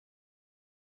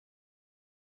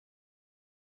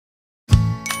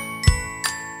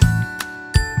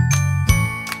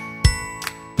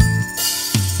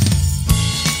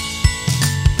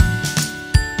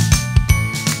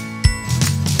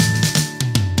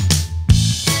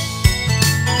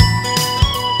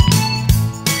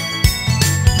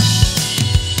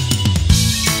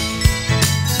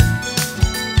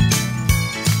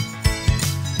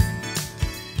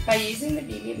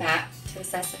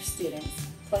assess our students,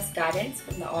 plus guidance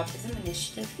from the Autism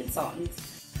Initiative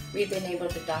consultants, we've been able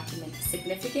to document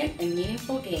significant and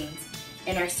meaningful gains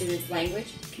in our students'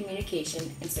 language,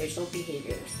 communication, and social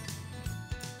behaviors.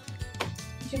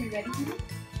 Should we be ready for it?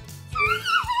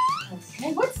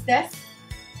 Okay, what's this?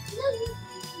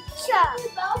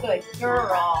 Good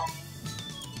girl.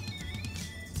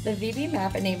 The VB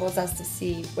map enables us to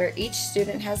see where each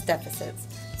student has deficits,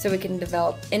 so we can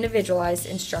develop individualized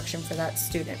instruction for that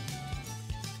student.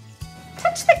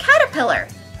 Touch the caterpillar.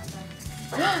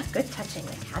 Good touching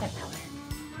the caterpillar.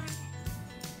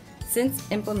 Since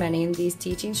implementing these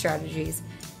teaching strategies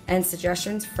and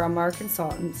suggestions from our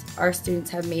consultants, our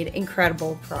students have made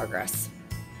incredible progress.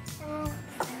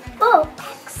 Oh,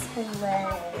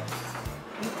 excellent.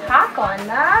 You talk on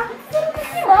that.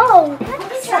 Oh,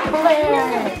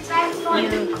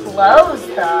 excellent. You close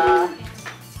the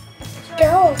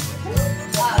Go.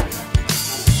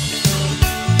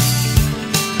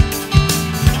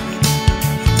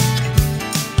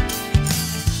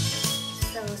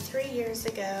 So 3 years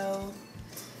ago,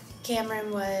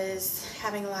 Cameron was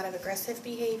having a lot of aggressive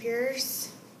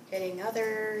behaviors, hitting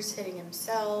others, hitting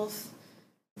himself.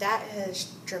 That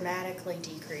has dramatically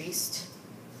decreased.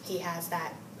 He has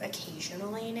that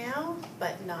occasionally now,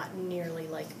 but not nearly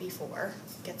like before.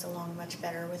 Gets along much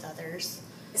better with others.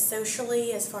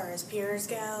 Socially, as far as peers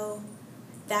go,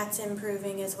 that's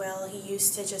improving as well. He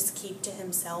used to just keep to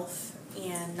himself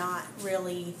and not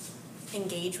really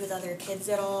engage with other kids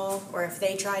at all, or if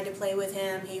they tried to play with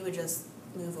him, he would just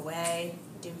move away,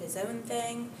 do his own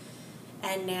thing.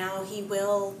 And now he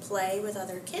will play with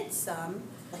other kids some.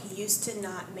 He used to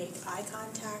not make eye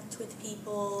contact with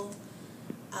people,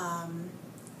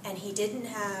 and he didn't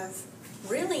have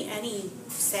really any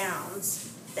sounds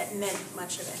that meant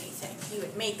much of anything. He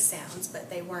would make sounds, but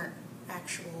they weren't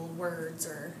actual words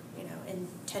or,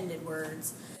 intended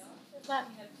words.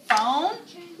 phone,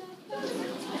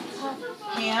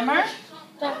 hammer,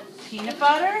 peanut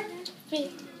butter,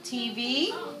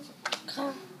 TV,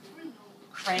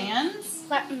 crayons,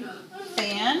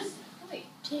 fan,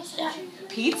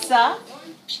 pizza,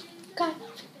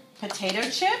 potato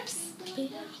chips,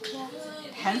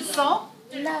 pencil,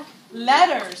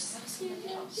 letters,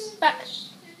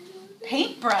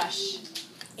 paintbrush.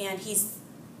 And he's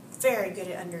very good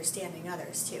at understanding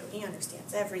others too. He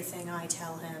understands everything I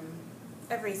tell him,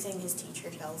 everything his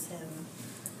teacher tells him.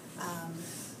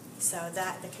 So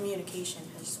that the communication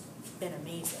has been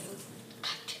amazing.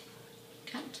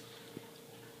 Cut.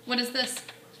 What is this?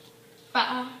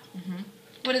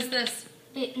 What is this?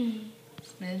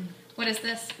 Smid. What is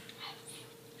this?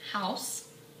 House.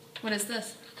 What is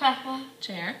this?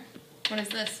 Chair. What is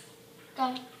this?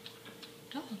 Dog.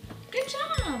 Good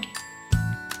job.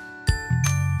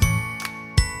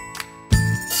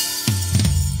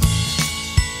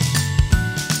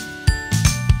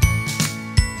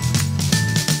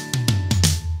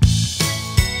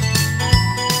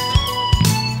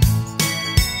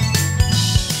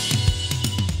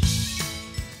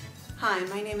 Hi,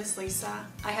 my name is Lisa.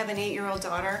 I have an 8-year-old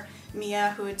daughter,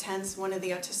 Mia, who attends one of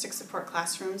the autistic support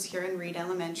classrooms here in Reed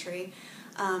Elementary.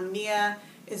 Mia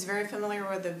is very familiar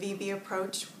with the VB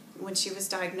approach. When she was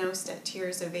diagnosed at 2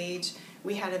 years of age,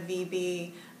 we had a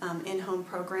VB in-home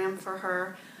program for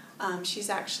her. She's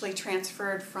actually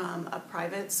transferred from a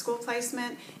private school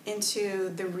placement into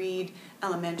the Reed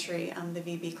Elementary, the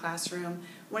VB classroom.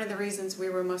 One of the reasons we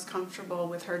were most comfortable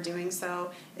with her doing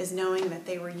so is knowing that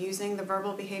they were using the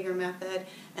verbal behavior method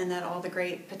and that all the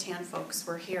great PATTAN folks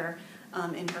were here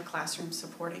in her classroom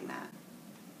supporting that.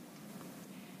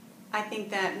 I think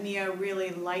that Mia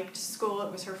really liked school.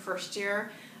 It was her first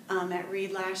year at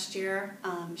Reed last year.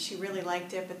 She really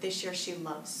liked it, but this year she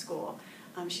loves school.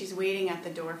 She's waiting at the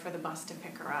door for the bus to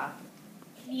pick her up.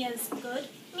 Mia's good.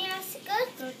 Mia's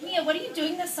good. Mia, what are you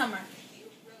doing this summer?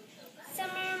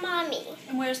 Summer mommy.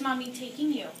 And where's Mommy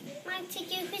taking you? Mom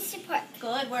take you to the park.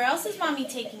 Good. Where else is Mommy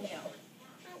taking you?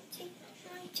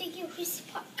 Mom take you to the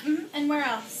park. And where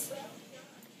else?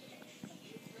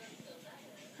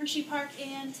 Hershey Park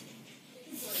and...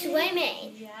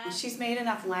 Swimming. Yeah. She's made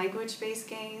enough language-based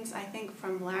gains, I think,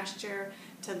 from last year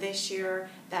to this year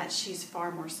that she's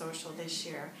far more social this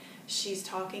year. She's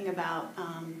talking about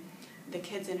the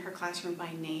kids in her classroom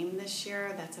by name this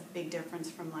year. That's a big difference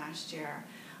from last year.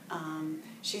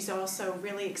 She's also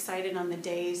really excited on the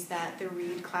days that the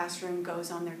Reed classroom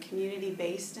goes on their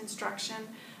community-based instruction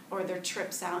or their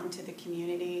trips out into the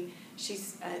community.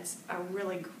 It's a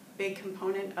really big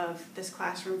component of this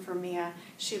classroom for Mia.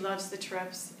 She loves the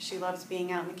trips, she loves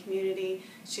being out in the community,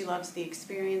 she loves the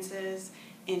experiences,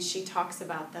 and she talks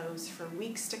about those for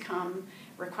weeks to come.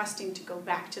 requesting to go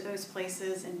back to those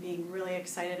places and being really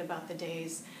excited about the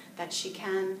days that she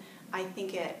can. I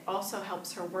think it also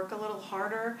helps her work a little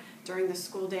harder during the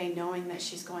school day, knowing that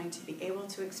she's going to be able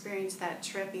to experience that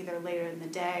trip either later in the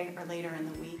day or later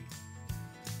in the week.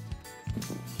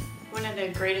 One of the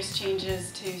greatest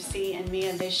changes to see in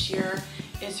Mia this year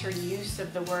is her use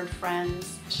of the word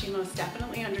friends. She most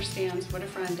definitely understands what a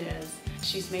friend is.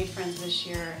 She's made friends this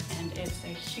year, and it's a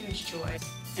huge joy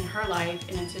in her life,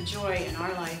 and it's a joy in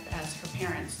our life as her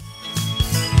parents.